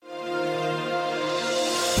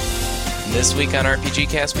This week on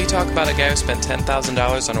RPGCast, we talk about a guy who spent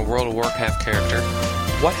 $10,000 on a World of Warcraft character,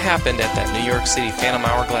 what happened at that New York City Phantom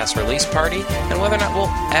Hourglass release party, and whether or not we'll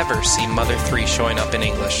ever see Mother 3 showing up in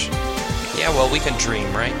English. Yeah, well, we can dream,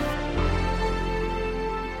 right?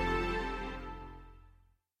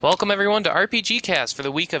 Welcome, everyone, to RPGCast for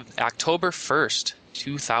the week of October 1st,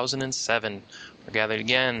 2007. We're gathered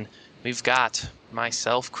again. We've got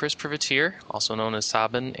myself, Chris Privateer, also known as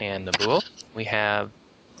Sabin and Nabuo. We have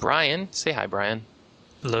Brian. Say hi, Brian.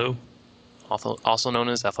 Hello. Also known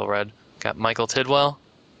as Ethelred. Got Michael Tidwell.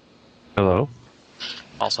 Hello.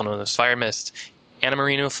 Also known as Fire Mist. Anna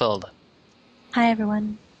Marie Neufeld. Hi,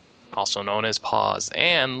 everyone. Also known as Pause.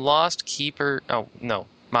 And Lost Keeper... Oh, no.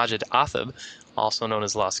 Majid Athab, also known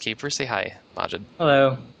as Lost Keeper. Say hi, Majid.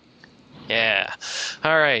 Hello. Yeah.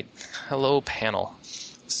 All right. Hello, panel.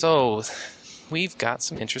 So, we've got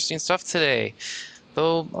some interesting stuff today.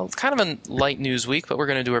 Though, well, kind of a light news week, but we're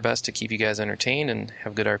going to do our best to keep you guys entertained and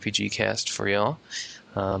have good RPG cast for y'all.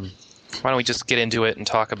 Why don't we just get into it and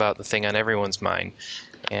talk about the thing on everyone's mind?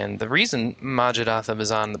 And the reason Majid Athab is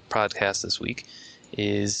on the podcast this week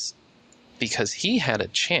is because he had a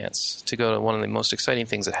chance to go to one of the most exciting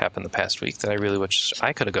things that happened the past week that I really wish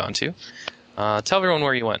I could have gone to. Tell everyone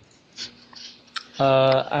where you went.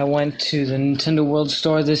 I went to the Nintendo World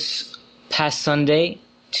Store this past Sunday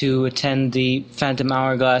to attend the Phantom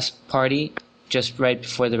Hourglass party just right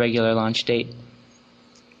before the regular launch date.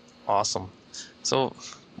 Awesome. So,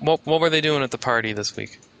 what were they doing at the party this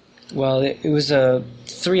week? Well, it was a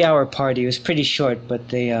 3-hour party. It was pretty short, but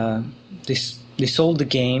they sold the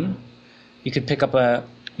game. You could pick up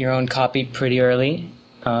your own copy pretty early.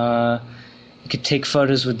 You could take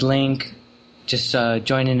photos with Link. Just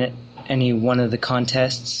join in any one of the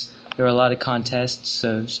contests. There were a lot of contests,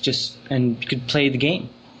 so it's just, and you could play the game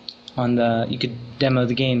you could demo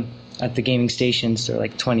the game at the gaming stations. There were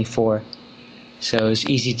like 24, so it was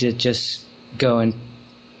easy to just go and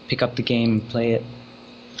pick up the game and play it.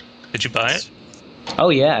 Did you buy it? Oh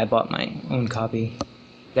yeah, I bought my own copy,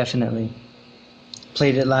 definitely.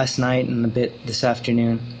 Played it last night and a bit this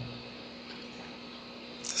afternoon.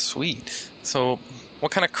 Sweet. So,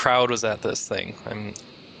 what kind of crowd was at this thing?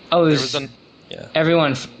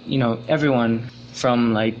 Everyone, everyone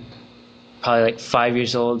from like probably like 5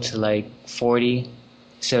 years old to like 40.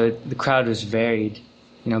 So the crowd was varied,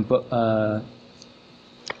 but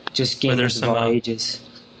just gamers of all ages.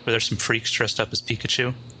 Were there some freaks dressed up as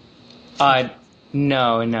Pikachu?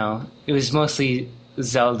 No. It was mostly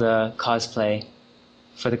Zelda cosplay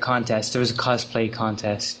for the contest. There was a cosplay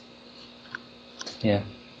contest. Yeah,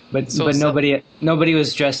 but nobody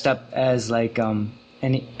was dressed up as like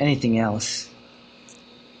anything else.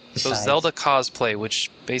 So Zelda cosplay,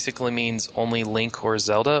 which basically means only Link or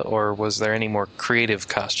Zelda, or was there any more creative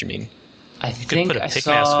costuming? You could put a pig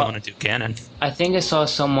mask on and do Ganon. I think I saw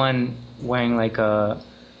someone wearing like a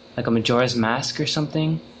Majora's Mask or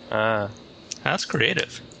something. That's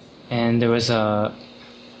creative. And there was I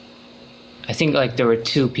think like there were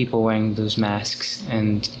 2 people wearing those masks,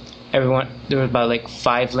 and there were about like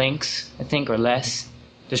 5 Links, I think, or less.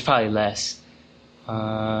 There's probably less.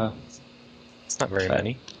 It's not very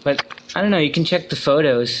many. But I don't know, you can check the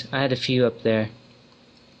photos. I had a few up there.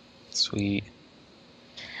 Sweet.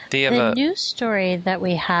 The news story that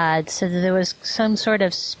we had said that there was some sort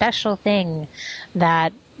of special thing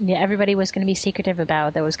that everybody was going to be secretive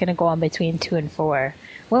about that was going to go on between 2 and 4.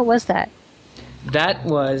 What was that? That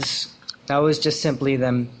was just simply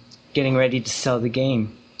them getting ready to sell the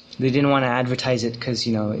game. They didn't want to advertise it because,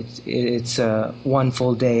 it's one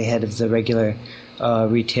full day ahead of the regular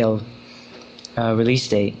retail release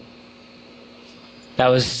date. That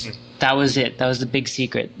was it. That was the big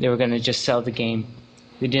secret. They were going to just sell the game.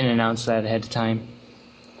 They didn't announce that ahead of time.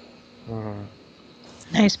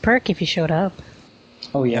 Nice perk if you showed up.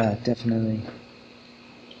 Oh yeah, definitely.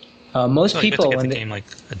 Most people you have to get the game like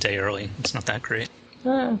a day early. It's not that great.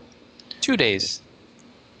 2 days.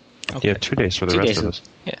 Okay. Yeah, 2 days for the rest of us.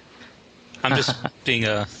 Yeah. I'm just being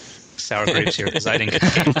sour grapes here because I didn't get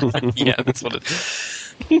the game. Yeah, that's what it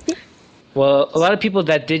is. Well, a lot of people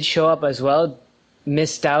that did show up as well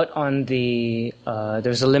missed out on the. There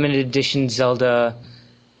was a limited edition Zelda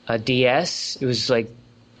DS. It was like.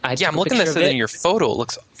 I'm looking at it in your photo. It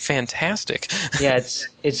looks fantastic. Yeah,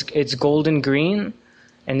 it's golden green,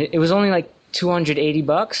 and it was only like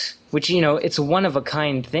 $280, which it's a one of a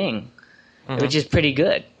kind thing, which is pretty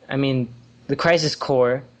good. I mean, the Crisis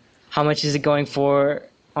Core. How much is it going for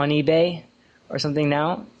on eBay or something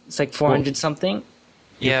now? It's like 400 something.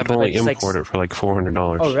 Yeah, but only import it for like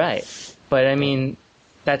 $400. Oh, right. But I mean,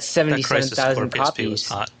 that's 77,000 copies. Was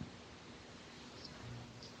hot.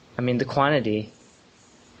 I mean, the quantity.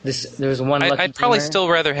 There was one lucky I'd probably gamer. still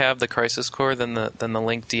rather have the Crisis Core than the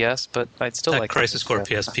Link DS, but I'd still That like Crisis Core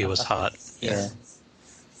PSP was hot. Yeah.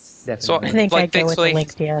 Definitely. So I think Like, I'd go with so the they-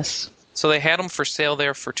 Link DS. So they had them for sale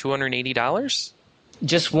there for $280.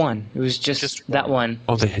 Just one. It was just that one.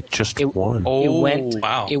 Oh, they had just one. Oh,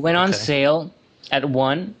 Wow. It went on Okay. sale at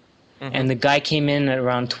 1, and the guy came in at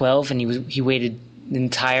around 12, and he waited the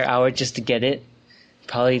entire hour just to get it,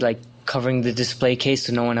 probably like covering the display case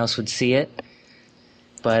so no one else would see it.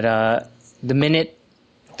 But the minute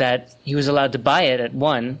that he was allowed to buy it at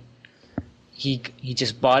 1, he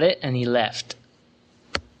just bought it and he left.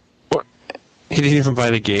 What? He didn't even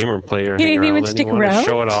buy the game or play or He hang didn't even around stick anyone or around?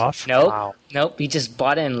 show it off. Nope, Wow. nope. He just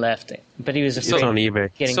bought it and left it. But he was It's afraid on of eBay.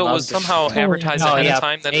 getting So it was mugged. somehow advertised Oh, ahead yeah, of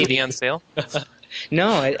time that it would be maybe. on sale? No,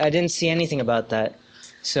 I didn't see anything about that.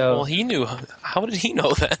 So Well, he knew. How did he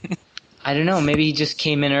know then? I don't know. Maybe he just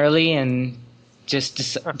came in early and just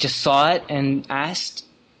saw it and asked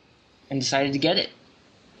and decided to get it.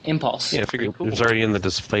 Impulse. Yeah, I figured it was already in the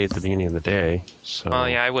display at the beginning of the day. So Oh,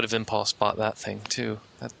 yeah, I would have impulse bought that thing, too.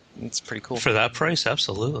 That's pretty cool. For that price,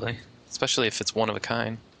 absolutely. Especially if it's one of a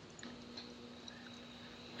kind.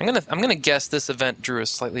 I'm gonna guess this event drew a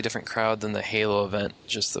slightly different crowd than the Halo event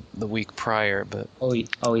just the week prior, but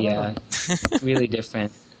Oh yeah, really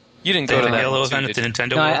different. you didn't They go had to a that Halo one, too, event at the did you?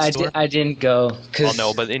 Nintendo No, World I Store. didn't go because Well,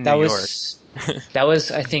 no, but in that New was that was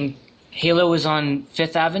I think Halo was on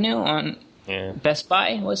Fifth Avenue on Yeah, Best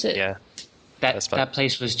Buy, was it? yeah. That Best Buy. that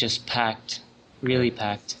place was just packed, really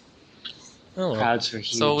packed. Oh, well. Crowds were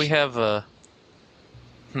huge. So we have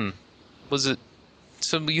was it?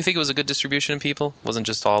 So you think it was a good distribution of people? Wasn't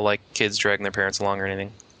just all like kids dragging their parents along or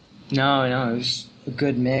anything? No, it was a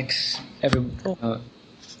good mix. There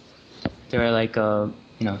were like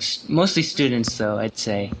mostly students though, I'd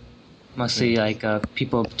say. Mostly like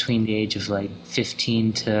people between the age of like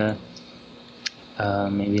 15 to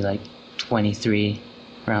maybe like 23,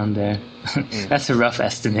 around there. That's a rough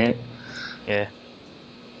estimate. Yeah.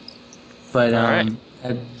 But All right.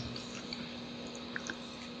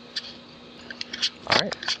 All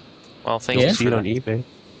right. Well, thank Yeah. you see for it on that. eBay.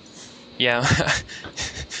 Yeah.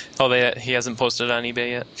 He hasn't posted it on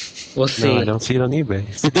eBay yet? We'll see. No, I don't see it on eBay.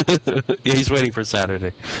 Yeah, he's waiting for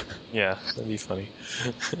Saturday. Yeah, that'd be funny.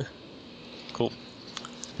 Cool.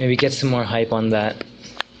 Maybe get some more hype on that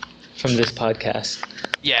from this podcast.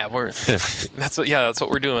 Yeah, that's what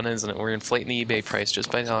we're doing, isn't it? We're inflating the eBay price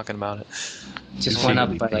just by talking about it. Just went up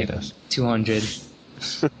by Secretly like paid us. 200.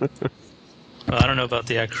 Well, I don't know about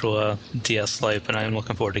the actual DS Lite, but I am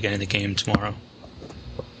looking forward to getting the game tomorrow.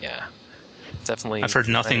 Yeah, definitely. I've heard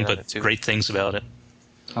nothing planning on but it, too. great things about it.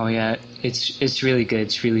 Oh yeah, it's really good.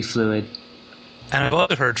 It's really fluid. And I've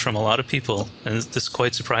also heard from a lot of people, and this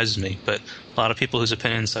quite surprises me, but a lot of people whose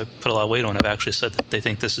opinions I put a lot of weight on have actually said that they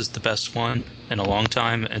think this is the best one in a long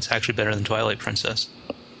time, and it's actually better than Twilight Princess.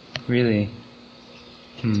 Really.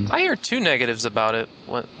 I heard two negatives about it.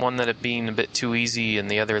 One that it being a bit too easy, and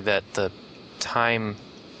the other that the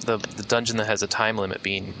dungeon that has a time limit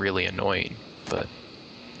being really annoying. But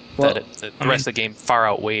Well, the rest of the game far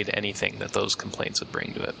outweighed anything that those complaints would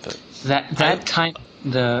bring to it. But that time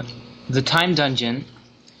the time dungeon,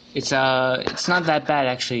 it's not that bad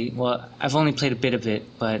actually. Well, I've only played a bit of it,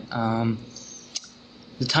 but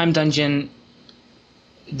the time dungeon,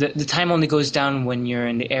 the time only goes down when you're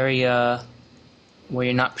in the area where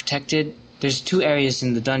you're not protected. There's 2 areas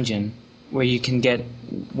in the dungeon where you can get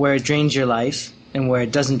where it drains your life and where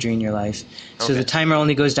it doesn't drain your life. So Okay. the timer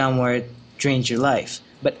only goes down where it drains your life.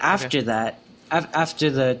 But after that, after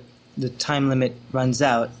the time limit runs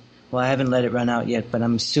out, well, I haven't let it run out yet, but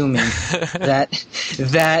I'm assuming that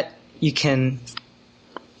you can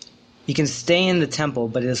stay in the temple,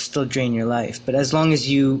 but it'll still drain your life. But as long as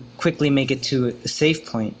you quickly make it to a safe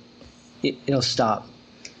point, it'll stop.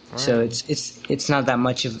 So it's not that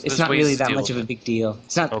much of there's not ways really to that deal much of with a it. big deal.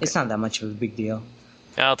 It's not Okay. it's not that much of a big deal.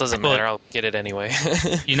 it doesn't Well, matter. I'll get it anyway.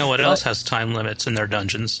 You know what else has time limits in their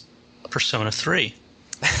dungeons? Persona 3.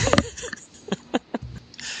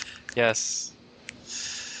 Yes.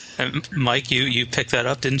 And Mike, you picked that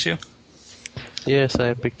up, didn't you? Yes,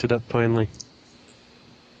 I picked it up finally.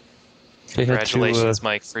 They had to, Congratulations,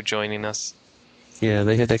 Mike, for joining us. yeah,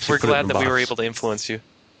 they had to actually We're put it in glad the that we were box. able to influence you.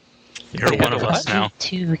 You're one of us now.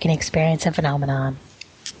 Too can experience a phenomenon.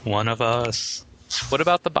 One of us. What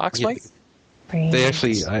about the box, Yeah. Mike? They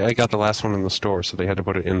actually, I got the last one in the store, so they had to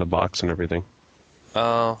put it in the box and everything.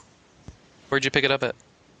 Where'd you pick it up at?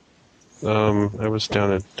 I was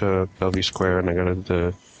down at Bellevue Square, and I got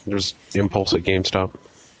it. There's Impulse at GameStop.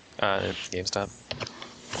 At GameStop.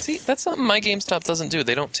 See, that's something my GameStop doesn't do.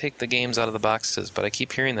 They don't take the games out of the boxes, but I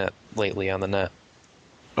keep hearing that lately on the net.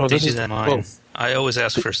 Oh, They this do is that well, mine. I always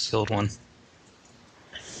ask for a sealed one.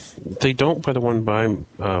 They don't by the one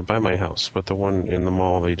by my house, but the one in the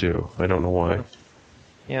mall they do. I don't know why.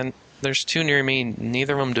 Yeah, and there's two near me.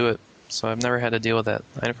 Neither of them do it, so I've never had to deal with that.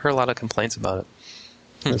 I've heard a lot of complaints about it.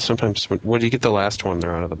 And sometimes when you get the last one,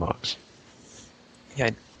 they're out of the box.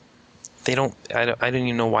 Yeah, they don't. I didn't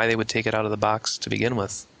even know why they would take it out of the box to begin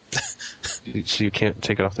with. So you can't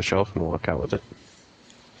take it off the shelf and walk out with it.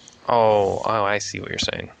 Oh, I see what you're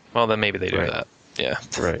saying. Well, then maybe they do Right. that. Yeah.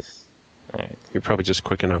 Right. All right. You're probably just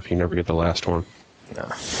quick enough. You never get the last one. No.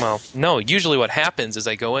 Well, no. Usually, what happens is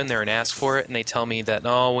I go in there and ask for it, and they tell me that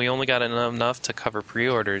we only got enough to cover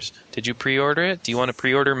pre-orders. Did you pre-order it? Do you want to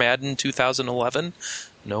pre-order Madden 2011?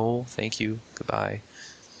 No, thank you. Goodbye.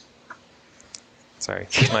 Sorry,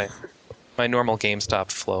 it's my normal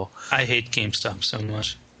GameStop flow. I hate GameStop so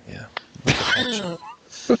much. Yeah.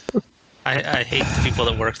 I hate the people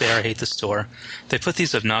that work there. I hate the store. They put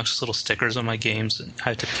these obnoxious little stickers on my games, and I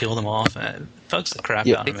have to peel them off. And it bugs the crap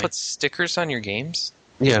out They of me. put stickers on your games?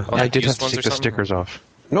 Yeah, Oh, I like did have used to ones take or the something? stickers off.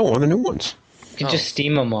 No, on the new ones. You can just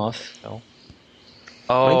steam them off. No. Mine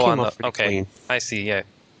Oh, came on off the, pretty okay. clean. I see. Yeah,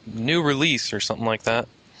 new release or something like that.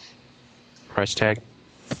 Price tag.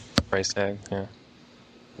 Price tag. Yeah.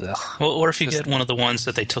 Ugh. Well, or if you get one of the ones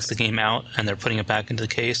that they took the game out and they're putting it back into the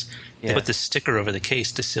case, Yeah. they put this sticker over the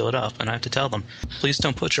case to seal it up, and I have to tell them, please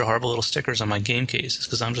don't put your horrible little stickers on my game cases,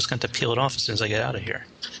 because I'm just going to peel it off as soon as I get out of here.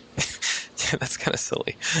 Yeah, that's kind of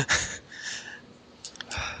silly.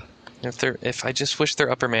 If I just wish their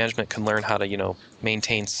upper management could learn how to,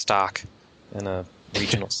 maintain stock in a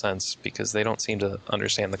regional sense, because they don't seem to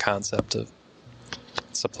understand the concept of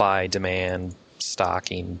supply, demand,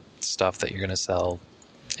 stocking stuff that you're going to sell,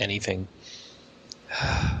 anything.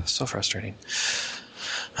 So frustrating.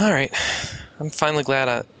 All right. I'm finally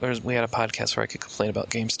glad we had a podcast where I could complain about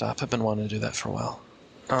GameStop. I've been wanting to do that for a while.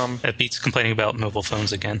 That beats complaining about mobile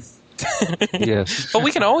phones again. Yes. But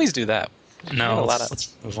we can always do that. No,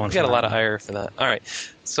 let's move on. We got a lot of ire for that. All right.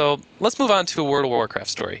 So let's move on to a World of Warcraft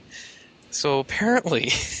story. So apparently,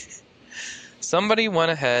 somebody went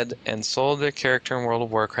ahead and sold their character in World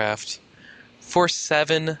of Warcraft for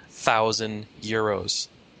 7,000 euros.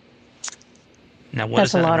 Now, what That's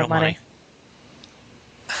is that a lot in real of money.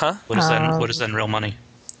 Huh? What is that? What is that in real money?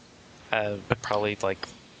 Probably like,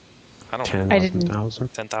 I don't know,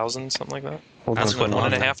 10,000. 10,000, something like that. Hold That's on, what hold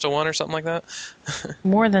on. 1.5 to 1 or something like that.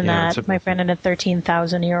 More than Yeah, that. it's My friend had a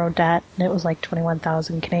 13,000 euro debt, and it was like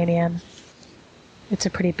 21,000 Canadian. It's a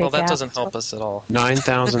pretty big Well, that gap. doesn't help us at all.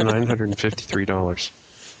 $9,953.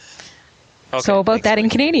 Okay, So about thanks, that in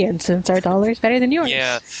Mike. Canadian, since our dollar is better than yours.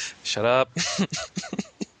 Yeah, shut up.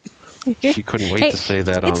 She couldn't wait to say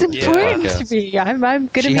that on It's the important podcast. to me. I'm going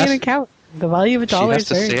to She be has an to- accountant. The value of a She dollar has is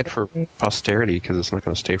to very say it for important. posterity because it's not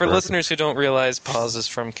going to stay For forever. listeners who don't realize, Pause is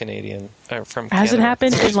from Canadian. From Hasn't Canada.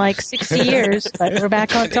 happened in like 60 years, but we're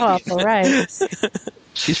back on top. All right.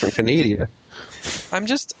 She's from Canada. I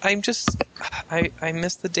miss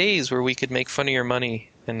the days where we could make fun of your money,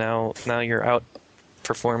 and now you're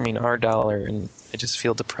outperforming our dollar, and I just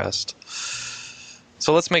feel depressed.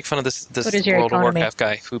 So let's make fun of this What is your World of economy? Warcraft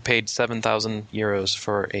guy who paid 7,000 euros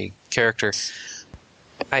for a character.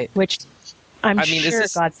 Which I'm I mean, is sure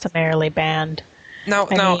this- got summarily banned. Now,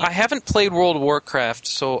 I mean- I haven't played World of Warcraft,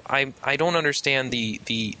 so I don't understand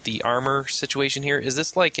the armor situation here. Is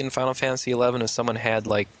this like in Final Fantasy XI, if someone had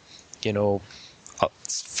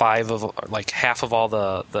half of all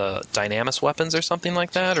the Dynamis weapons or something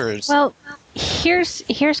like that, or is Well, here's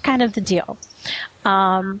kind of the deal.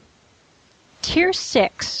 Tier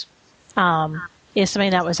 6 is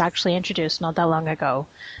something that was actually introduced not that long ago.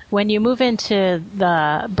 When you move into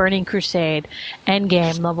the Burning Crusade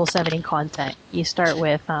endgame level 70 content, you start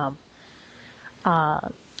with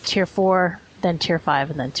Tier 4, then Tier 5,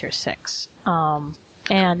 and then Tier 6.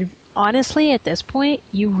 And honestly, at this point,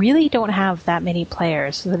 you really don't have that many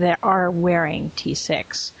players that are wearing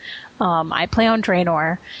T6. I play on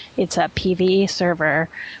Draenor. It's a PvE server.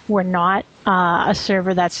 We're not a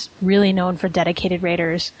server that's really known for dedicated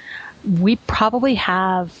raiders. We probably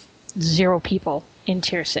have 0 people in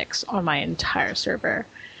Tier 6 on my entire server.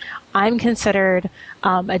 I'm considered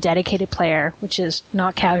a dedicated player, which is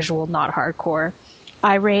not casual, not hardcore.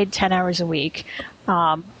 I raid 10 hours a week.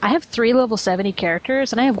 I have 3 level 70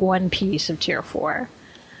 characters, and I have 1 piece of Tier 4.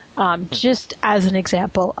 Just as an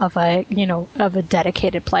example of a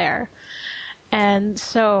dedicated player. And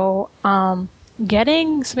so,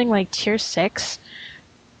 getting something like Tier 6,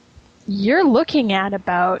 you're looking at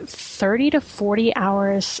about 30 to 40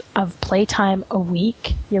 hours of playtime a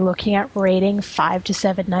week. You're looking at raiding 5 to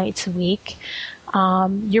 7 nights a week.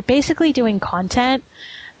 You're basically doing content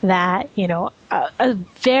that, a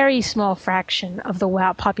very small fraction of the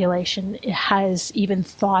WoW population has even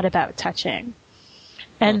thought about touching.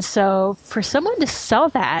 And so for someone to sell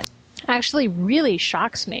that actually really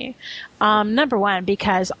shocks me. Number one,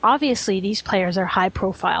 because obviously these players are high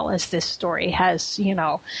profile, as this story has,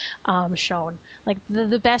 shown. Like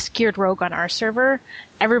the best geared rogue on our server,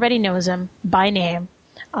 everybody knows him by name.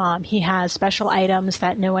 He has special items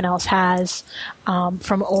that no one else has,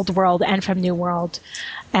 from Old World and from New World.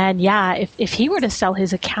 And yeah, if he were to sell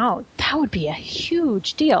his account, that would be a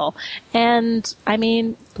huge deal. And I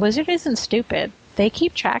mean, Blizzard isn't stupid. They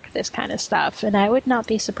keep track of this kind of stuff, and I would not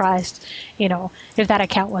be surprised, if that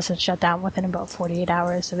account wasn't shut down within about 48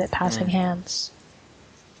 hours of it passing hands.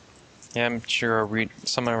 Yeah, I'm sure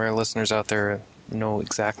some of our listeners out there know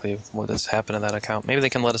exactly what has happened to that account. Maybe they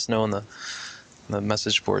can let us know in the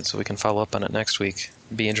message board so we can follow up on it next week.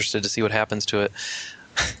 Be interested to see what happens to it.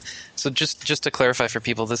 So just to clarify for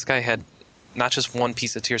people, this guy had not just one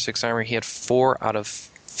piece of Tier 6 armor, he had 4 out of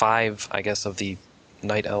 5, I guess, of the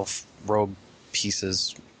Night Elf robe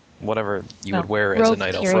pieces, whatever you would wear as a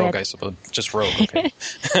Night Elf rogue, I suppose. Just rogue, okay.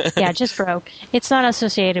 Yeah, just rogue. It's not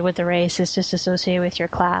associated with the race, it's just associated with your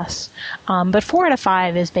class. But 4 out of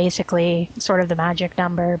 5 is basically sort of the magic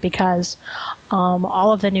number, because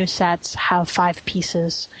all of the new sets have 5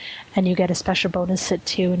 pieces, and you get a special bonus at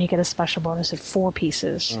 2, and you get a special bonus at 4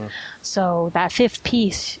 pieces. So that 5th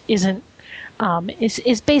piece isn't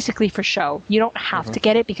is basically for show. You don't have to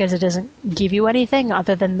get it because it doesn't give you anything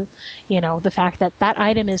other than, the fact that that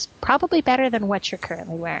item is probably better than what you're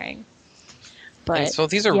currently wearing. But and so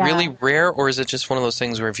these are really rare, or is it just one of those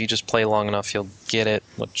things where if you just play long enough, you'll get it,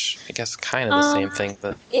 which I guess kind of the same thing.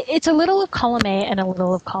 But it's a little of column A and a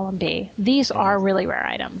little of column B. These are really rare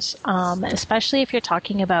items, especially if you're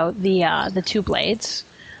talking about the 2 blades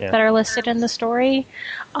that are listed in the story.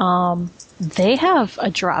 They have a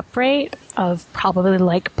drop rate of probably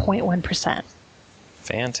like 0.1%.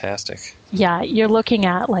 Fantastic. Yeah, you're looking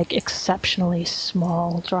at like exceptionally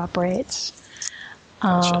small drop rates.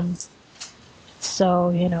 Gotcha. So,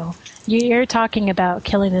 you're talking about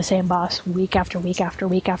killing the same boss week after week after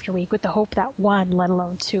week after week with the hope that 1, let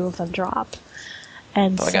alone 2 of them drop.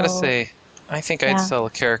 And I gotta say, I think I'd sell a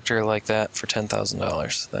character like that for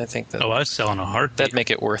 $10,000. I think that. Oh, I'd sell in a heartbeat. That'd make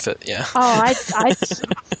it worth it. Yeah. Oh,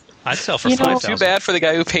 I'd sell for $5,000. Too bad for the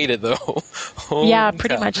guy who paid it, though. Yeah,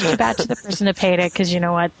 pretty much. Too bad to the person who paid it, because you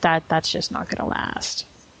know what? That's just not going to last.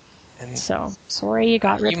 And so, sorry you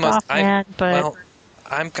got ripped off, man, but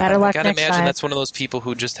I better luck gotta next imagine time. that's one of those people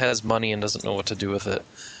who just has money and doesn't know what to do with it.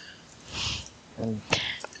 And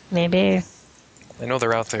maybe. I know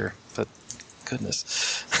they're out there, but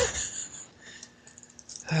goodness.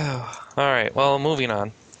 All right, well, moving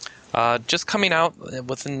on. Just coming out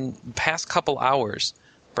within the past couple hours,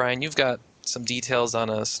 Brian, you've got some details on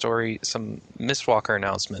a story, some Mistwalker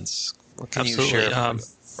announcements. What can you share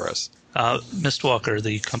for us? Mistwalker,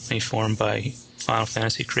 the company formed by Final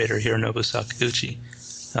Fantasy creator Hironobu Sakaguchi,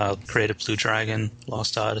 created Blue Dragon,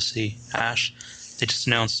 Lost Odyssey, Ash. They just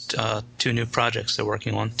announced 2 new projects they're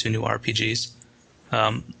working on, 2 new RPGs.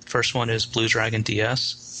 First one is Blue Dragon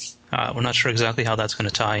DS. We're not sure exactly how that's going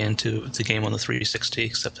to tie into the game on the 360,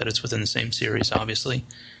 except that it's within the same series, obviously.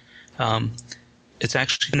 It's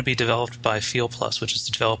actually going to be developed by Feel Plus, which is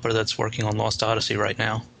the developer that's working on Lost Odyssey right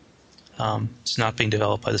now. It's not being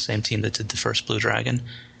developed by the same team that did the first Blue Dragon.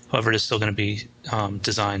 However, it is still going to be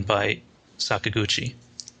designed by Sakaguchi.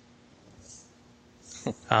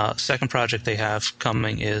 Second project they have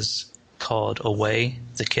coming is called Away,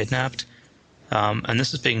 the Kidnapped. And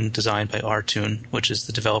this is being designed by Artoon, which is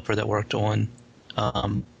the developer that worked on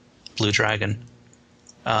Blue Dragon.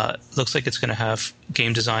 Looks like it's going to have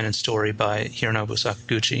game design and story by Hironobu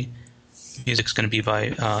Sakaguchi. Music's going to be by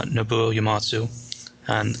Nobuo Uematsu.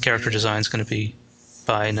 And the character design is going to be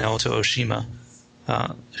by Naoto Oshima,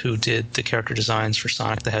 who did the character designs for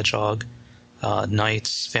Sonic the Hedgehog,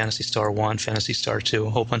 Knights, Phantasy Star 1, Phantasy Star 2, a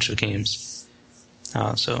whole bunch of games.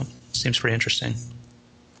 So, seems pretty interesting.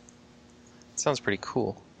 Sounds pretty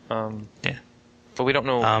cool. Yeah. But we don't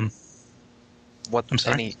know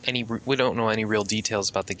we don't know any real details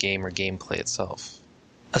about the game or gameplay itself.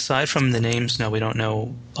 Aside from the names, no, we don't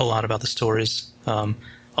know a lot about the stories.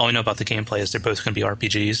 All we know about the gameplay is they're both going to be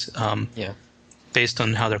RPGs. Yeah. Based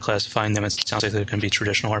on how they're classifying them, it sounds like they're going to be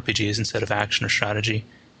traditional RPGs instead of action or strategy.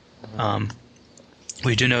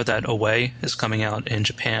 We do know that Away is coming out in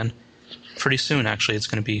Japan pretty soon, actually. It's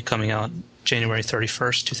going to be coming out January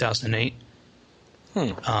 31st, 2008.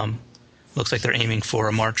 Looks like they're aiming for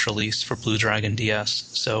a March release for Blue Dragon DS.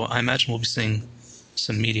 So I imagine we'll be seeing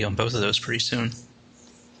some media on both of those pretty soon.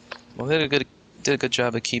 Well, they did a good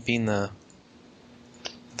job of keeping the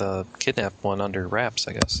the kidnap one under wraps,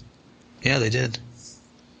 I guess. Yeah, they did.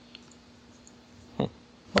 Well,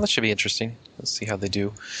 that should be interesting. Let's see how they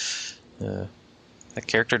do. That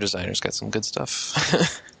character designer's got some good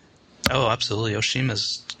stuff. Oh, absolutely.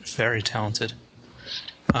 Oshima's very talented.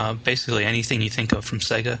 Basically, anything you think of from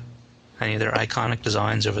Sega, any of their iconic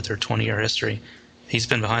designs over their 20-year history, he's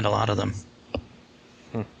been behind a lot of them.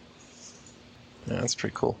 Yeah, that's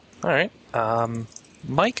pretty cool. All right.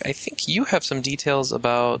 Mike, I think you have some details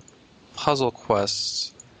about Puzzle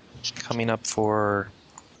Quest coming up for,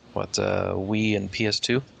 Wii and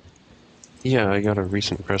PS2? Yeah, I got a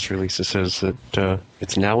recent press release that says that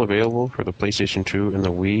it's now available for the PlayStation 2 and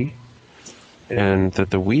the Wii, and that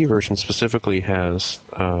the Wii version specifically has,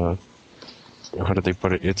 how did they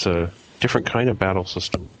put it? It's a different kind of battle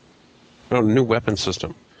system. Oh, new weapon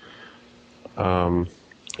system.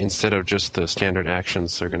 Instead of just the standard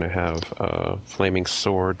actions, they're going to have flaming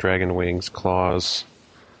sword, dragon wings, claws.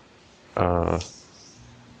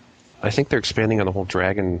 I think they're expanding on the whole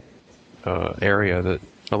dragon area. That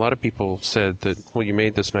a lot of people said that, well, you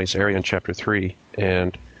made this nice area in Chapter 3,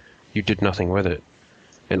 and you did nothing with it.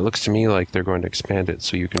 And it looks to me like they're going to expand it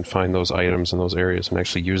so you can find those items in those areas and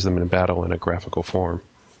actually use them in battle in a graphical form.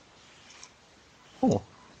 Cool.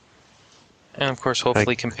 And of course,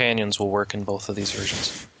 hopefully companions will work in both of these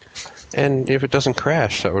versions. And if it doesn't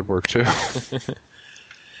crash, that would work too.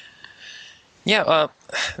 Yeah,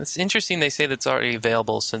 it's interesting they say that's already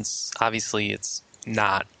available since obviously it's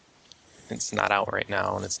not out right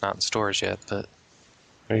now and it's not in stores yet, but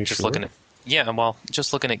Are you just sure? looking at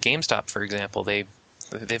just looking at GameStop, for example, they've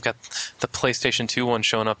got the PlayStation 2 one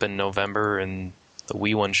showing up in November and the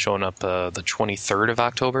Wii one showing up the 23rd of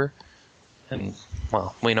October. And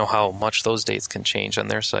well, we know how much those dates can change on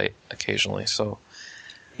their site occasionally, so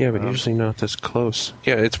Yeah, but usually not this close.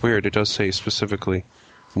 Yeah, it's weird. It does say specifically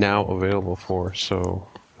now available for, so...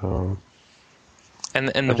 and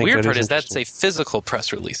the think weird that part is is that's a interesting. physical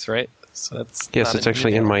press release, right? So that's Yes, not it's an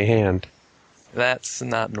actually in email. my hand. That's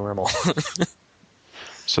not normal.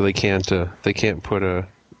 So they can't put a...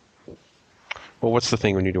 Well, what's the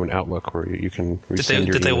thing when you do an Outlook where you can resend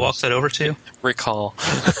your Did they emails? walk that over to you? Recall.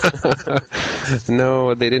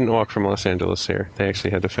 No, they didn't walk from Los Angeles here. They actually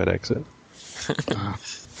had to FedEx it.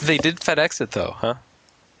 They did FedEx it though, huh?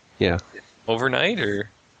 Yeah. Overnight or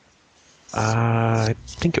I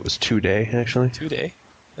think it was 2-day, actually. 2 day?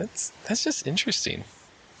 That's just interesting.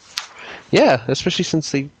 Yeah, especially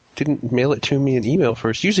since they didn't mail it to me in email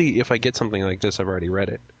first. Usually, if I get something like this, I've already read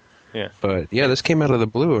it. Yeah. But yeah, this came out of the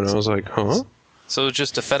blue, and I was like, huh? So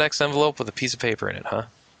just a FedEx envelope with a piece of paper in it, huh?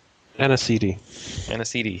 And a CD. And a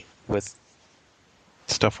CD with.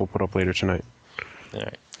 Stuff we'll put up later tonight. All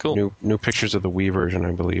right. Cool. New pictures of the Wii version,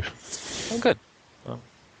 I believe. Oh, good. Well,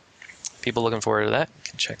 people looking forward to that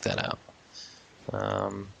can check that out.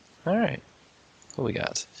 All right. What we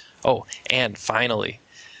got? Oh, and finally,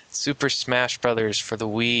 Super Smash Brothers for the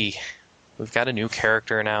Wii. We've got a new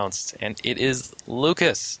character announced, and it is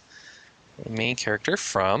Lucas, the main character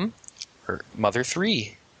from Mother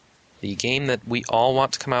 3, the game that we all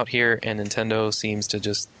want to come out here, and Nintendo seems to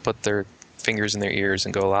just put their fingers in their ears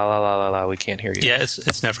and go, la la la la la, we can't hear you. Yeah,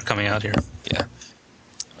 it's never coming out here. Yeah.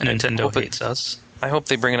 And Nintendo hates us. I hope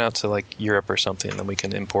they bring it out to like Europe or something, and then we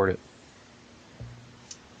can import it.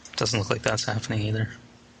 Doesn't look like that's happening either.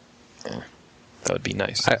 Yeah, that would be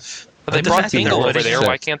nice. I- But they the brought fact that they're Bingo over putting- there.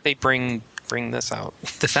 Why can't they bring this out?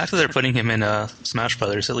 The fact that they're putting him in Smash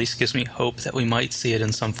Brothers at least gives me hope that we might see it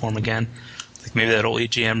in some form again. Like maybe that old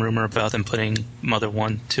EGM rumor about them putting Mother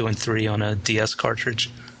 1, 2, and 3 on a DS cartridge.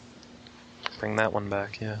 Bring that one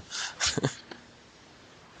back, yeah.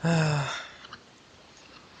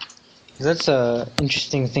 That's a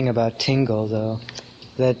interesting thing about Tingle, though.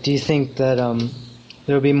 That do you think that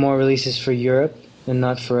there will be more releases for Europe and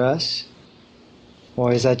not for us,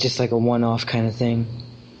 or is that just like a one-off kind of thing?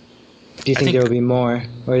 Do you think there will be more,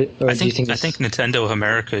 or do you think I think Nintendo of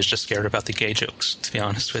America is just scared about the gay jokes, to be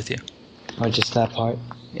honest with you. or just that part?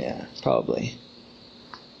 Yeah, probably.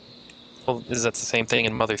 Well, is that the same thing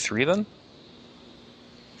in Mother 3 then?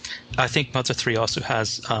 I think Mother 3 also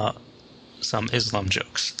has some Islam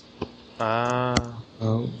jokes.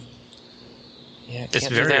 Oh, Yeah, It's can't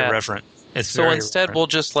do very that. irreverent. So instead, we'll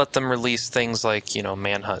just let them release things like,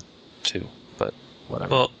 Manhunt 2, but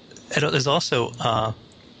whatever. Well, there's also, I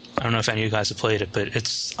don't know if any of you guys have played it, but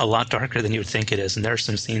it's a lot darker than you would think it is, and there are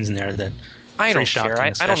some scenes in there that I don't shocking, care. I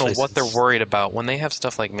don't know especially what they're since- worried about. When they have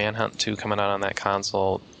stuff like Manhunt 2 coming out on that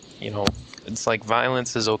console, it's like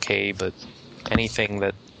violence is okay, but anything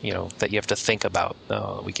that, that you have to think about,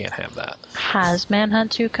 no, we can't have that. Has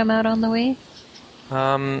Manhunt 2 come out on the Wii?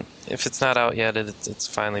 If it's not out yet, it's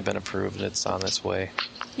finally been approved. It's on its way.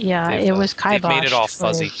 Yeah, it was they've made it all kiboshed for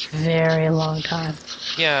fuzzy. a very long time.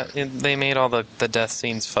 Yeah, they made all the death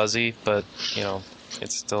scenes fuzzy, but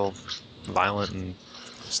it's still violent and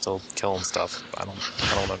still killing stuff. I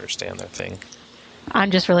don't understand their thing.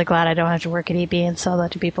 I'm just really glad I don't have to work at EB and sell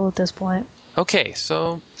that to people at this point. Okay,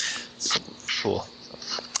 so cool.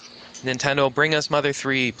 Nintendo, bring us Mother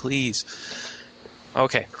 3, please.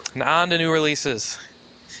 Okay, now on to new releases.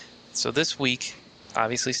 So this week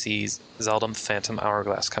obviously sees Zelda Phantom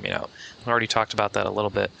Hourglass coming out. I already talked about that a little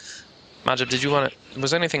bit. Majid,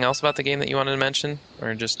 was there anything else about the game that you wanted to mention?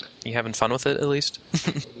 Or just you having fun with it at least?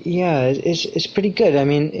 Yeah, it's pretty good. I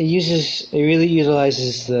mean, it really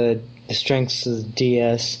utilizes the strengths of the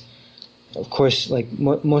DS. Of course, like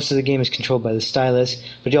most of the game is controlled by the stylus,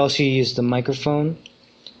 but you also use the microphone.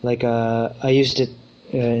 Like I used it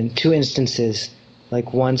in 2 instances.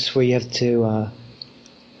 Like once where you have to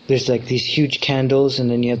there's like these huge candles,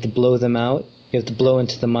 and then you have to blow them out. You have to blow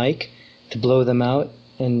into the mic to blow them out,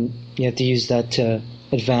 and you have to use that to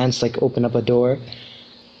advance, like open up a door.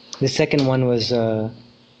 The second one was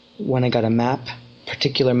when I got a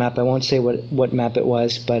particular map. I won't say what map it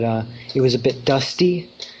was, but it was a bit dusty,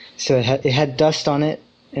 so it had dust on it,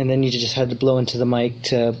 and then you just had to blow into the mic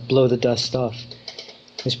to blow the dust off.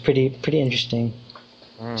 It was pretty interesting.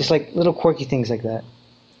 Just like little quirky things like that.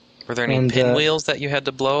 Were there any pinwheels that you had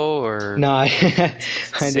to blow, or no? I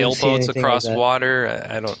sailboats across water?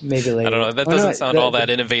 I don't. Maybe later. I don't know. That doesn't sound all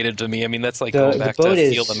that innovative to me. I mean, that's like going back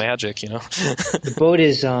to feel the magic, The boat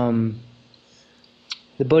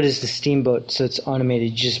is the steamboat, so it's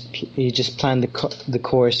automated. You just plan the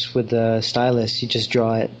course with the stylus. You just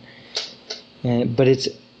draw it, but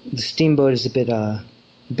the steamboat is a bit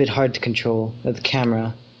hard to control with the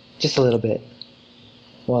camera, just a little bit.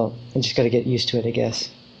 Well, I just got to get used to it, I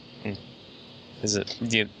guess. Is it?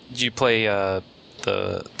 Do you play the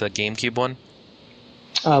GameCube one?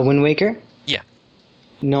 Wind Waker? Yeah.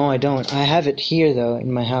 No, I don't. I have it here though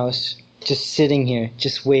in my house, just sitting here,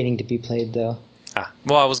 just waiting to be played though.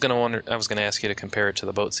 Well, I was gonna ask you to compare it to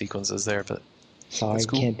the boat sequences there, but sorry,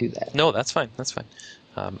 cool. Can't do that. No, that's fine. That's fine.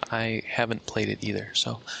 I haven't played it either,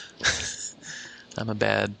 so I'm a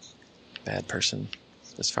bad person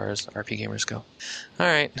as far as RP gamers go. All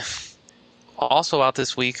right. Also out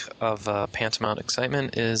this week of Pantomount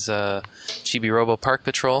excitement is Chibi Robo Park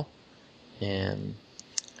Patrol, and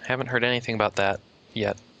I haven't heard anything about that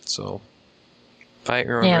yet, so buy at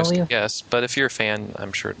your own risk, yes. But if you're a fan,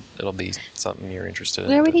 I'm sure it'll be something you're interested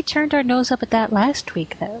in. We already turned our nose up at that last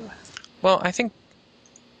week, though. Well, I think...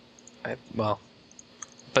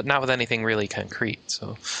 but not with anything really concrete,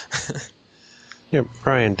 so... Yeah,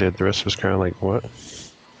 Brian did. The rest was kind of like, what?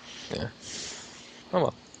 Yeah. Oh,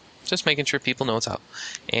 well. Just making sure people know it's out.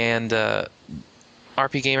 And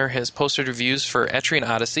RP Gamer has posted reviews for Etrian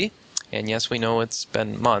Odyssey. And yes, we know it's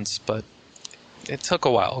been months, but it took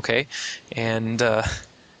a while, okay? And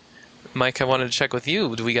Mike, I wanted to check with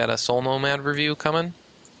you. Do we got a Soul Nomad review coming?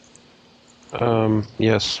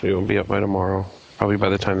 Yes, it will be up by tomorrow. Probably by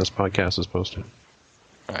the time this podcast is posted.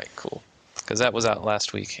 All right, cool. Because that was out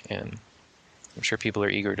last week, and I'm sure people are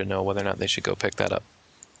eager to know whether or not they should go pick that up.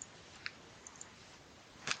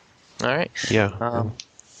 All right. Yeah. I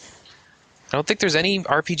don't think there's any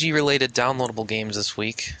RPG-related downloadable games this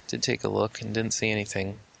week. Did take a look and didn't see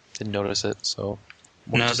anything. Didn't notice it, so...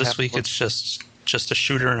 No, this week it's just a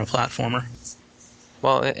shooter and a platformer.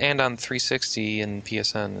 Well, and on 360 and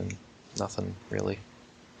PSN and nothing, really.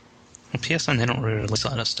 Well, PSN, they don't really release a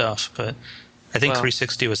lot of stuff, but I think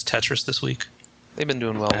 360 was Tetris this week. They've been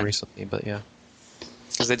doing well recently, but yeah.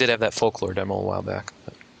 Because they did have that Folklore demo a while back.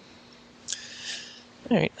 But...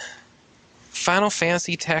 All right. Final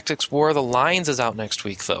Fantasy Tactics War of the Lions is out next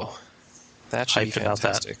week, though. That should be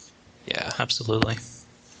fantastic. Yeah, absolutely.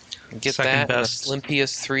 Get that on a slim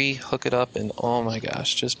PS3, hook it up, and oh my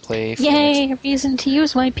gosh, just play. Yay! A reason to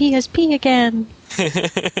use my PSP again.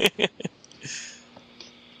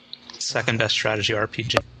 Second best strategy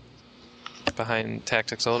RPG. Behind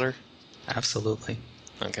Tactics Older? Absolutely.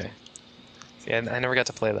 Okay. Yeah, I never got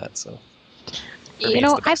to play that, so...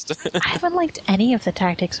 I haven't liked any of the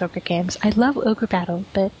Tactics Ogre games. I love Ogre Battle,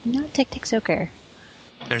 but not Tactics Ogre.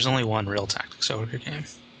 There's only one real Tactics Ogre game.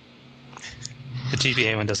 The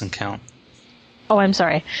GBA one doesn't count. Oh, I'm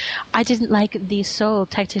sorry. I didn't like the sole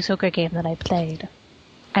Tactics Ogre game that I played.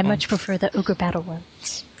 I much prefer the Ogre Battle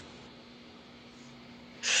ones.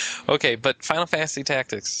 Okay, but Final Fantasy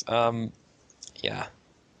Tactics. Yeah.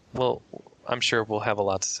 Well, I'm sure we'll have a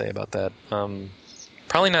lot to say about that.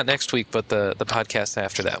 Probably not next week, but the podcast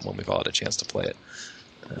after that when we've all had a chance to play it.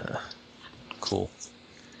 Cool.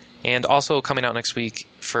 And also coming out next week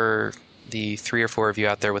for the 3 or 4 of you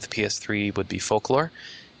out there with a PS3 would be Folklore.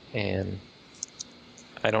 and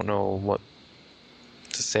I don't know what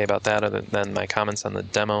to say about that other than my comments on the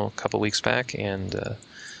demo a couple weeks back, and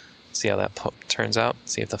see how that turns out,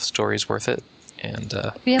 see if the story's worth it, and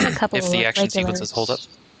we have a couple if of the action regulars. sequences hold up.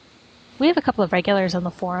 We have a couple of regulars on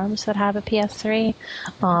the forums that have a PS3.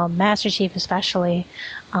 Master Chief especially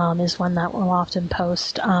is one that will often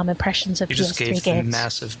post impressions of PS3 You just gave games. a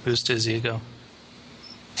massive boost to his ego.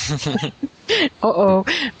 But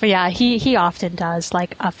yeah, he often does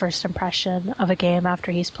like a first impression of a game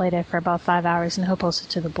after he's played it for about 5 hours, and he'll post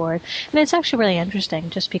it to the board. And it's actually really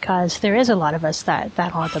interesting just because there is a lot of us that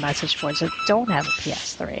haunt the message boards that don't have a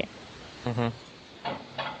PS3. Mm-hmm.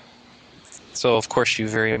 So of course you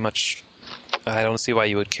very much... I don't see why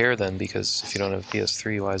you would care then, because if you don't have a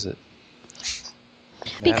PS3, why is it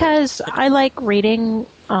matter? Because I like reading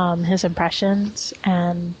his impressions,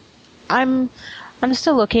 and I'm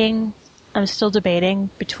still looking. I'm still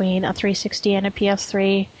debating between a 360 and a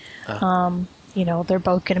PS3. They're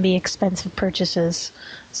both going to be expensive purchases,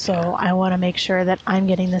 so I want to make sure that I'm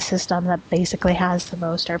getting the system that basically has the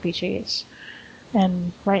most RPGs.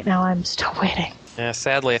 And right now, I'm still waiting. Yeah,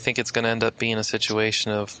 sadly, I think it's going to end up being a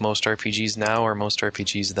situation of most RPGs now or most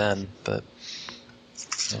RPGs then, but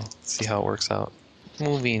let's see how it works out.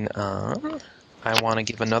 Moving on, I want to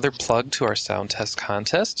give another plug to our sound test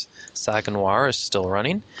contest. Saga Noir is still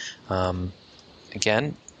running.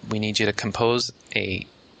 Again, we need you to compose a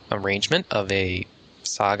arrangement of a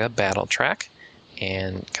Saga battle track,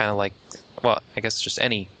 and kind of like, well, I guess just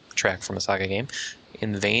any track from a Saga game,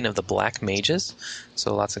 in the vein of the Black Mages.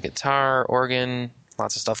 So lots of guitar, organ,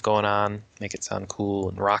 lots of stuff going on, make it sound cool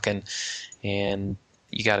and rocking. And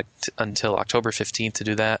you got until October 15th to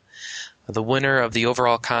do that. The winner of the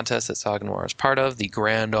overall contest that Saga Noir is part of, the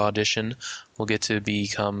grand audition, will get to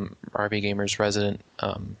become RP Gamer's resident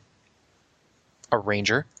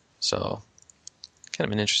arranger. So kind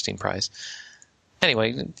of an interesting prize.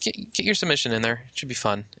 Anyway, get your submission in there. It should be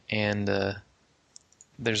fun. And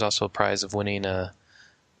there's also a prize of winning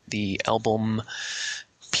the album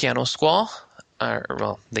Piano Squall.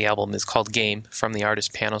 The album is called Game, from the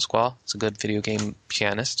artist Piano Squall. It's a good video game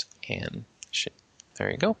pianist. And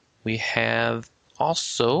there you go. We have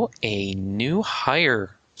also a new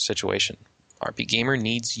hire situation. RP Gamer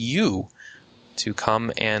needs you to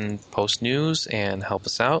come and post news and help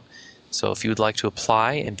us out. So if you would like to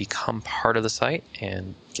apply and become part of the site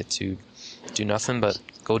and get to do nothing but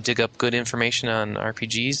go dig up good information on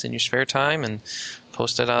RPGs in your spare time and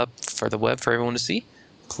post it up for the web for everyone to see,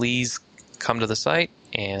 please come to the site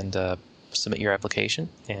and submit your application,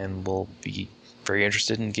 and we'll be very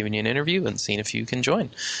interested in giving you an interview and seeing if you can join.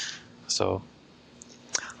 So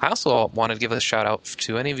I also wanted to give a shout out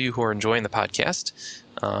to any of you who are enjoying the podcast.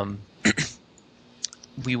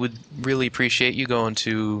 We would really appreciate you going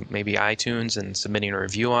to maybe iTunes and submitting a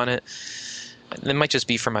review on it. It might just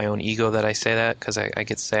be for my own ego that I say that, because I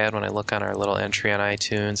get sad when I look on our little entry on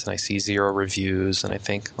iTunes and I see 0 reviews and I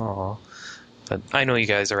think, oh. But I know you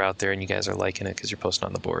guys are out there and you guys are liking it because you're posting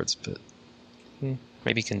on the boards, but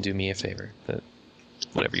maybe you can do me a favor. But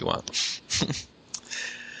whatever you want.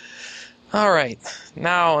 All right,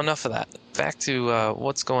 now enough of that. Back to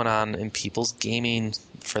what's going on in people's gaming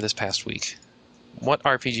for this past week. What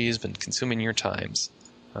RPG has been consuming your times?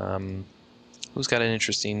 Who's got an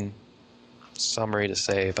interesting summary to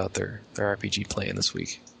say about their RPG playing this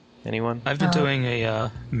week? Anyone? I've been doing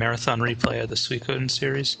a marathon replay of the Suikoden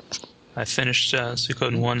series. I finished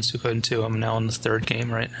Suikoden 1 and Suikoden 2. I'm now on the 3rd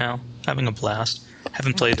game right now. Having a blast.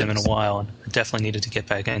 Haven't played them in a while, and I definitely needed to get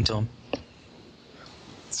back into them.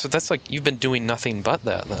 So that's like you've been doing nothing but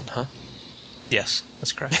that then, huh? Yes,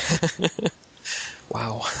 that's correct.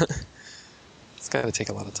 Wow. It's got to take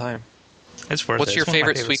a lot of time. It's worth it. What's your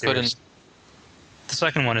favorite Suikoden? Series. The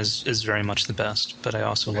second one is very much the best, but I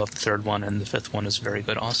also love the third one, and the fifth one is very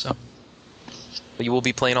good also. You will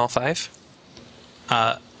be playing all 5?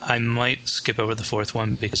 I might skip over the fourth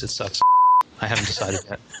one because it sucks. I haven't decided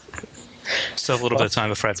yet. Still have a little bit of time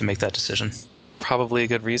before I have to make that decision. Probably a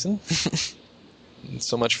good reason.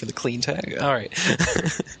 So much for the clean tag. All right.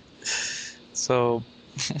 So,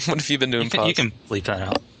 what have you been doing? You can bleep that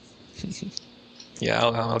out. Yeah,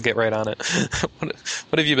 I'll get right on it.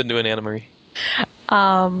 What have you been doing, Anna Marie?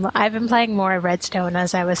 I've been playing more Redstone,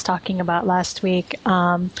 as I was talking about last week.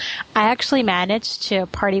 I actually managed to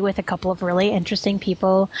party with a couple of really interesting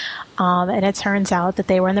people, and it turns out that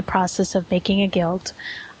they were in the process of making a guild.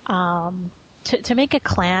 To make a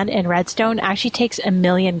clan in Redstone actually takes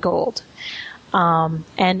 1,000,000 gold.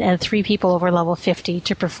 and 3 people over level 50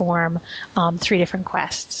 to perform 3 different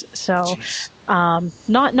quests. So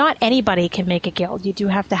not anybody can make a guild. You do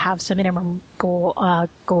have to have some minimum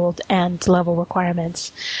gold and level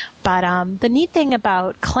requirements. But the neat thing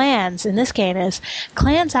about clans in this game is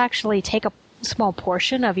clans actually take a small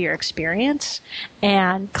portion of your experience,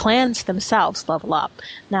 and clans themselves level up.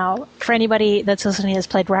 Now, for anybody that's listening that's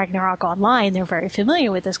played Ragnarok Online, they're very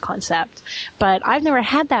familiar with this concept, but I've never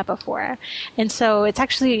had that before. And so it's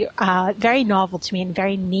actually very novel to me and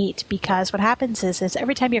very neat, because what happens is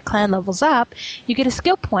every time your clan levels up, you get a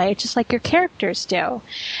skill point, just like your characters do.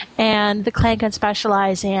 And the clan can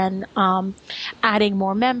specialize in adding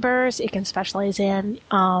more members, it can specialize in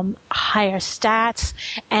higher stats,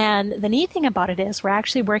 and the neat thing about it is we're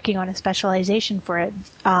actually working on a specialization for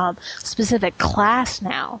a specific class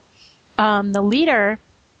now. The leader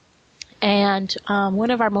and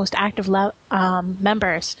one of our most active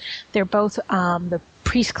members, they're both the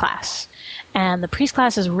priest class. And the priest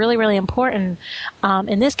class is really, really important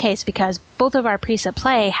in this case, because both of our priests at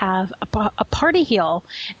play have a party heal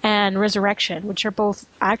and resurrection, which are both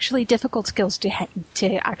actually difficult skills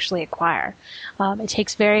to actually acquire. It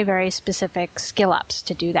takes very, very specific skill ups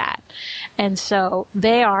to do that. And so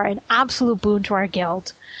they are an absolute boon to our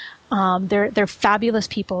guild. They're fabulous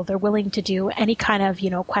people. They're willing to do any kind of,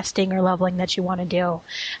 questing or leveling that you want to do.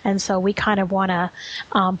 And so we kind of want to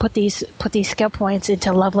put these skill points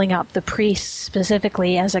into leveling up the priests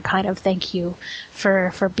specifically as a kind of thank you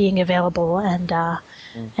for being available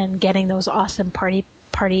and getting those awesome party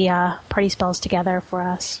spells together for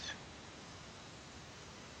us.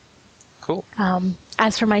 Cool.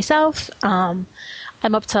 As for myself, I'm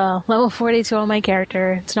up to level 42 on my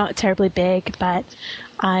character. It's not terribly big, but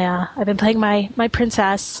I've been playing my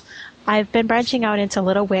princess. I've been branching out into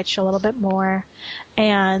Little Witch a little bit more,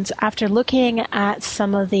 and after looking at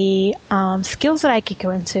some of the skills that I could go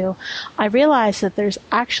into, I realized that there's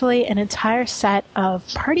actually an entire set of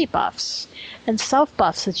party buffs and self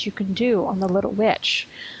buffs that you can do on the Little Witch.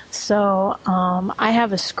 So I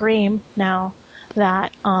have a Scream now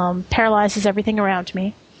that paralyzes everything around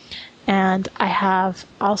me. And I have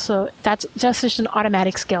also, that's just an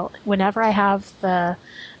automatic skill. Whenever I have the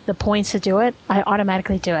points to do it, I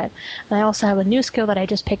automatically do it. And I also have a new skill that I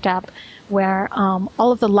just picked up where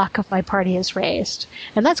all of the luck of my party is raised.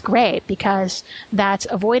 And that's great because that's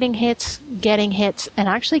avoiding hits, and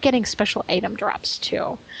actually getting special item drops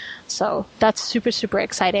too. So that's super, super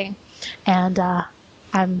exciting. And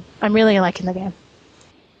I'm really liking the game.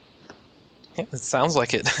 Yeah, it sounds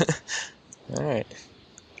like it. All right.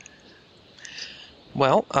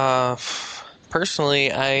 Well,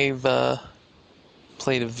 personally, I've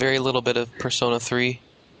played a very little bit of Persona 3,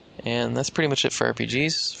 and that's pretty much it for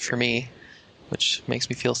RPGs for me, which makes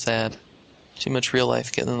me feel sad. Too much real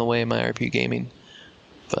life getting in the way of my RPG gaming.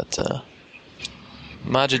 But,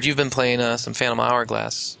 Majid, you've been playing some Phantom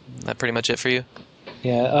Hourglass. Is that pretty much it for you?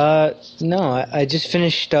 Yeah, no, I just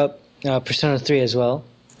finished up Persona 3 as well.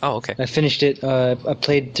 Oh, okay. I finished it. I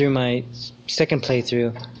played through my second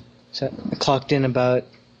playthrough. So I clocked in about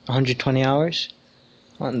 120 hours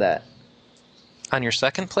on that. On your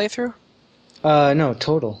second playthrough? No,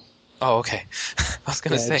 total. Oh, okay. I was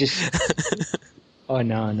going to say. Oh,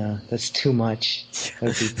 no. That's too much.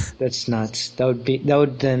 That's nuts. That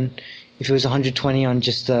would then, if it was 120 on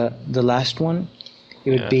just the last one,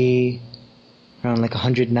 it would be around like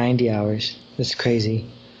 190 hours. That's crazy.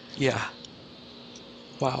 Yeah.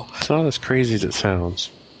 Wow. It's not as crazy as it sounds.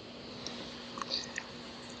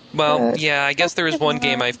 Well, yeah, I guess there is one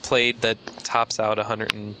game I've played that tops out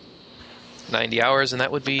 190 hours, and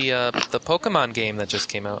that would be the Pokemon game that just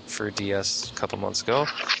came out for DS a couple months ago.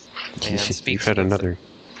 And You've had another.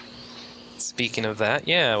 Speaking of that,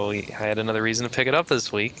 yeah, I had another reason to pick it up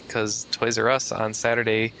this week, because Toys R Us on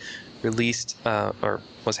Saturday released, or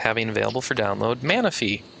was having available for download,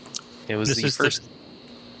 Manaphy. It was the first...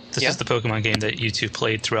 This is the Pokemon game that you two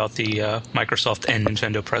played throughout the Microsoft and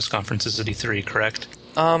Nintendo press conferences at E3, correct?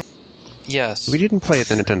 Yes. We didn't play at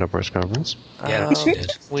the Nintendo press conference. Yeah, we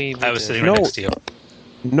did. We I was did. sitting right next to you.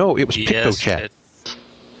 No, it was Yes, PictoChat.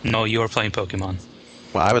 No, you were playing Pokemon.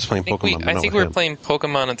 Well, I was playing Pokemon. I think we were playing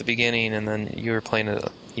Pokemon at the beginning, and then you were playing it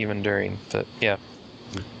even during. But yeah.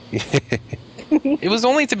 It was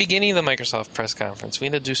only at the beginning of the Microsoft press conference. We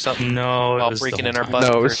had to do something while breaking in our butts.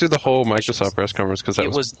 No, it was through the whole Microsoft press conference because that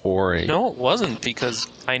was boring. No, it wasn't, because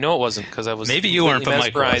I know it wasn't, because I was maybe you weren't, but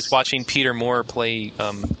mesmerized watching Peter Moore play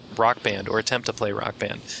Rock Band, or attempt to play Rock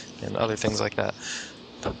Band, and other things like that.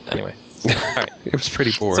 But anyway, all right. It was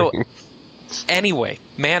pretty boring. So, anyway,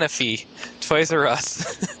 Manaphy, Toys R Us.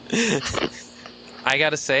 I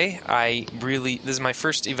gotta say, this is my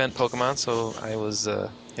first event Pokemon, so I was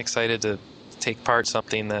excited to take part in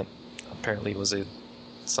something that apparently was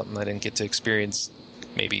something I didn't get to experience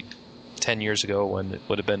maybe 10 years ago when it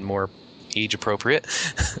would have been more age appropriate.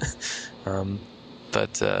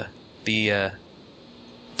 But the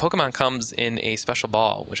Pokemon comes in a special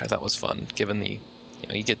ball, which I thought was fun, given you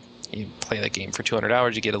play that game for 200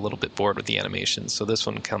 hours, you get a little bit bored with the animations. So this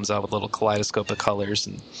one comes out with a little kaleidoscope of colors,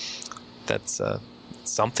 and that's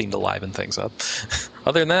something to liven things up.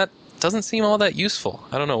 Other than that, doesn't seem all that useful.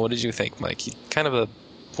 I don't know. What did you think, Mike? Kind of a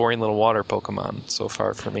boring little water Pokemon so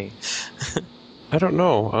far for me. I don't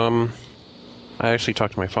know. I actually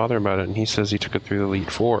talked to my father about it, and he says he took it through the Elite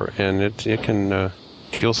Four, and it can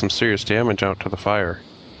deal some serious damage out to the fire.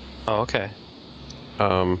 Oh, okay.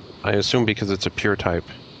 I assume because it's a pure type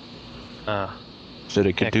that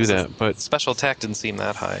it could do that, but special attack didn't seem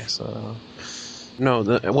that high, so... No,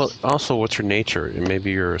 well, also, what's your nature?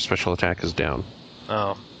 Maybe your special attack is down.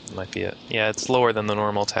 Oh, might be it. Yeah, it's lower than the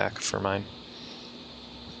normal attack for mine.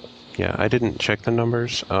 Yeah, I didn't check the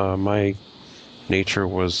numbers. My nature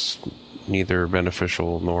was neither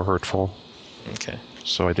beneficial nor hurtful. Okay.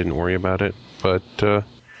 So I didn't worry about it. But I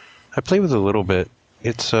played with it a little bit.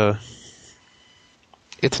 It's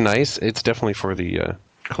nice. It's definitely for the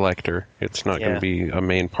collector. It's not going to be a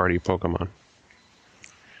main party Pokemon.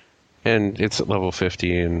 And it's at level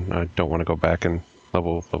 50, and I don't want to go back and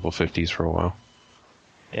level 50s for a while.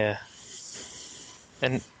 Yeah.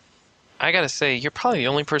 And I gotta say, you're probably the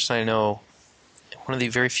only person I know, one of the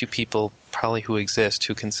very few people probably who exist,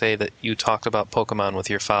 who can say that you talked about Pokemon with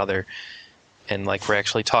your father, and like we're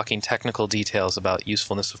actually talking technical details about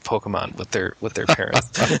usefulness of Pokemon with their parents.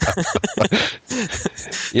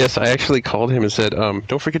 Yes, I actually called him and said,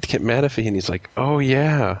 don't forget to get Manaphy, and he's like, oh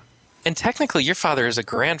yeah. And technically, your father is a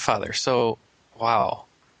grandfather, so, wow.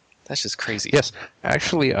 That's just crazy. Yes.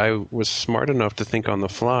 Actually, I was smart enough to think on the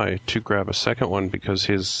fly to grab a second one because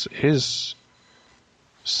his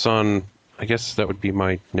son, I guess that would be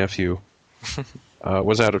my nephew,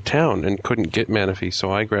 was out of town and couldn't get Manaphy,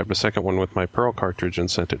 so I grabbed a second one with my Pearl cartridge and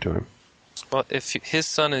sent it to him. Well, if his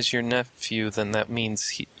son is your nephew, then that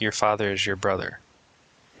means your father is your brother.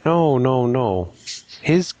 No.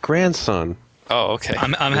 His grandson. Oh, okay.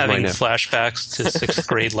 I'm having flashbacks to 6th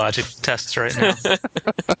grade logic tests right now.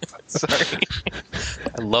 Sorry.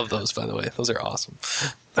 I love those, by the way. Those are awesome.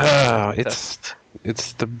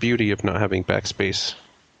 It's the beauty of not having backspace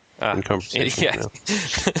in conversation.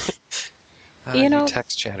 Yeah. Your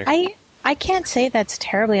text chatter. I can't say that's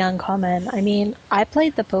terribly uncommon. I mean, I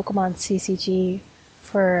played the Pokemon CCG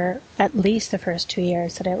for at least the first 2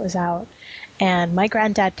 years that it was out, and my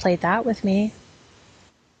granddad played that with me.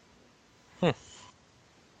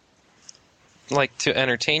 Like to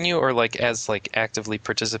entertain you, or like as like actively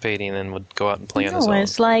participating and would go out and play on his own? No,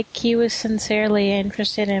 it's like he was sincerely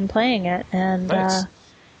interested in playing it, and nice.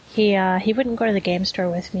 He wouldn't go to the game store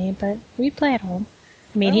with me, but we'd play at home.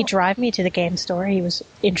 I mean, he'd drive me to the game store. He was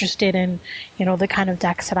interested in, the kind of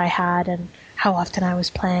decks that I had and how often I was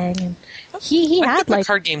playing, and he had like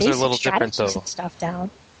card games are a little different though. And stuff down.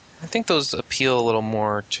 I think those appeal a little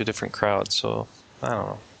more to different crowds, so I don't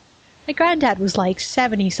know. My granddad was like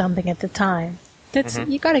 70-something at the time. That's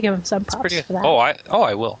You got to give him some props for that.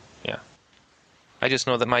 I will. Yeah. I just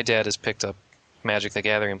know that my dad has picked up Magic the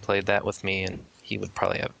Gathering and played that with me, and he would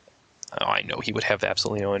probably have. Oh, I know he would have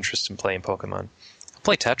absolutely no interest in playing Pokemon. I'll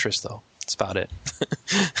play Tetris though. That's about it.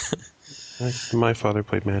 My father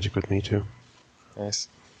played Magic with me too. Nice.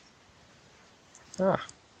 Well,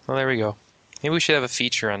 there we go. Maybe we should have a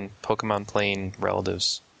feature on Pokemon playing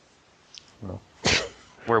relatives.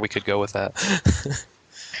 Where we could go with that.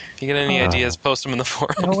 If you get any ideas, post them in the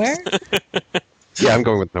forums. Nowhere? Yeah, I'm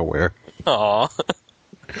going with nowhere. Aw.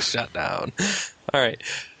 Shut down. All right.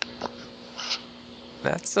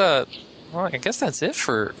 That's, well, I guess that's it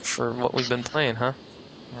for what we've been playing, huh?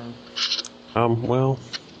 Well,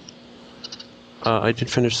 I did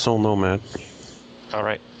finish Soul Nomad. All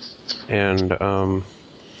right. And,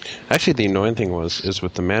 actually, the annoying thing is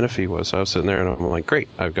with the Manaphy I was sitting there and I'm like, great,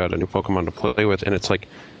 I've got a new Pokemon to play with, and it's like,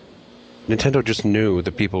 Nintendo just knew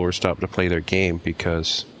that people were stopping to play their game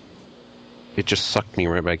because it just sucked me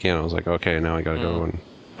right back in. I was like, okay, now I gotta go and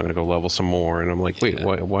I'm gonna go level some more, and I'm like, wait,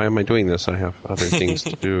 why am I doing this? I have other things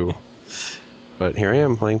to do. But here I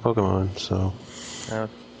am playing Pokemon, so.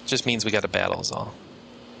 Just means we got to battle is all.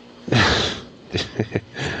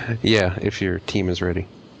 Yeah, if your team is ready.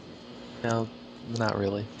 No, not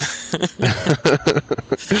really. As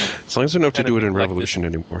long as we don't have to do it in Revolution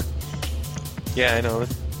anymore. Yeah, I know.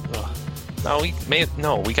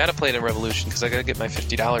 We got to play it in Revolution because I got to get my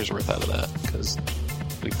 $50 worth out of that because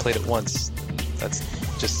we played it once. That's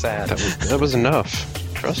just sad. That was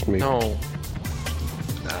enough. Trust me. No.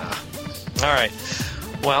 All right.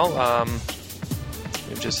 Well,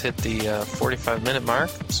 we've just hit the 45-minute mark,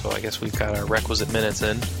 so I guess we've got our requisite minutes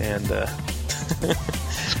in, and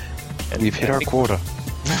we've hit our quota.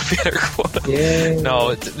 We've hit our quota. Yeah.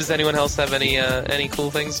 No, does anyone else have any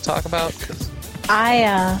cool things to talk about? 'Cause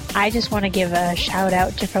I just want to give a shout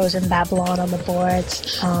out to Frozen Babylon on the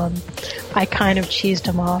boards. I kind of cheesed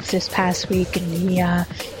him off this past week, and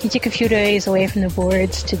he took a few days away from the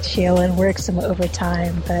boards to chill and work some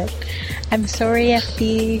overtime. But I'm sorry,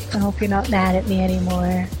 FB. I hope you're not mad at me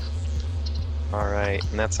anymore. all right,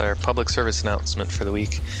 and that's our public service announcement for the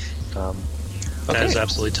week. That is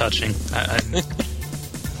absolutely touching.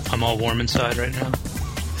 I'm all warm inside right now.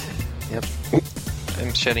 Yep,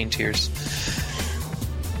 I'm shedding tears.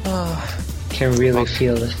 Can really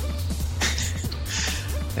feel it.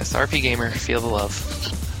 Yes, RP Gamer, feel the love.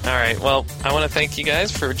 All right, well, I want to thank you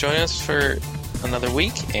guys for joining us for another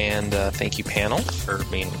week, and thank you, panel, for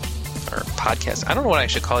being our podcast. I don't know what I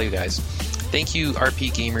should call you guys. Thank you,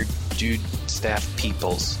 RP Gamer dude staff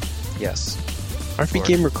peoples. Yes. RP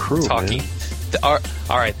Gamer crew, talking. man. All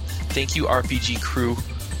right, thank you, RPG crew,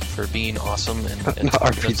 for being awesome and talking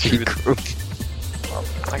us through RPG crew. Well,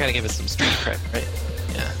 I gotta give it some street cred, right?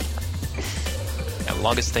 Yeah.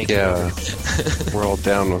 Longest thank you. Yeah, we're all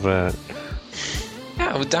down with that.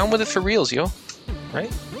 Yeah, we're down with it for reals, yo.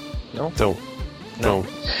 Right? No? Don't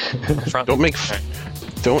Front. don't make. All right.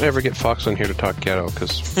 Don't ever get Fox on here to talk ghetto,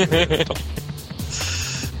 because.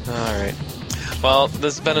 All right. Well,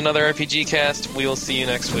 this has been another RPG cast. We will see you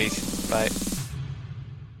next week. Bye.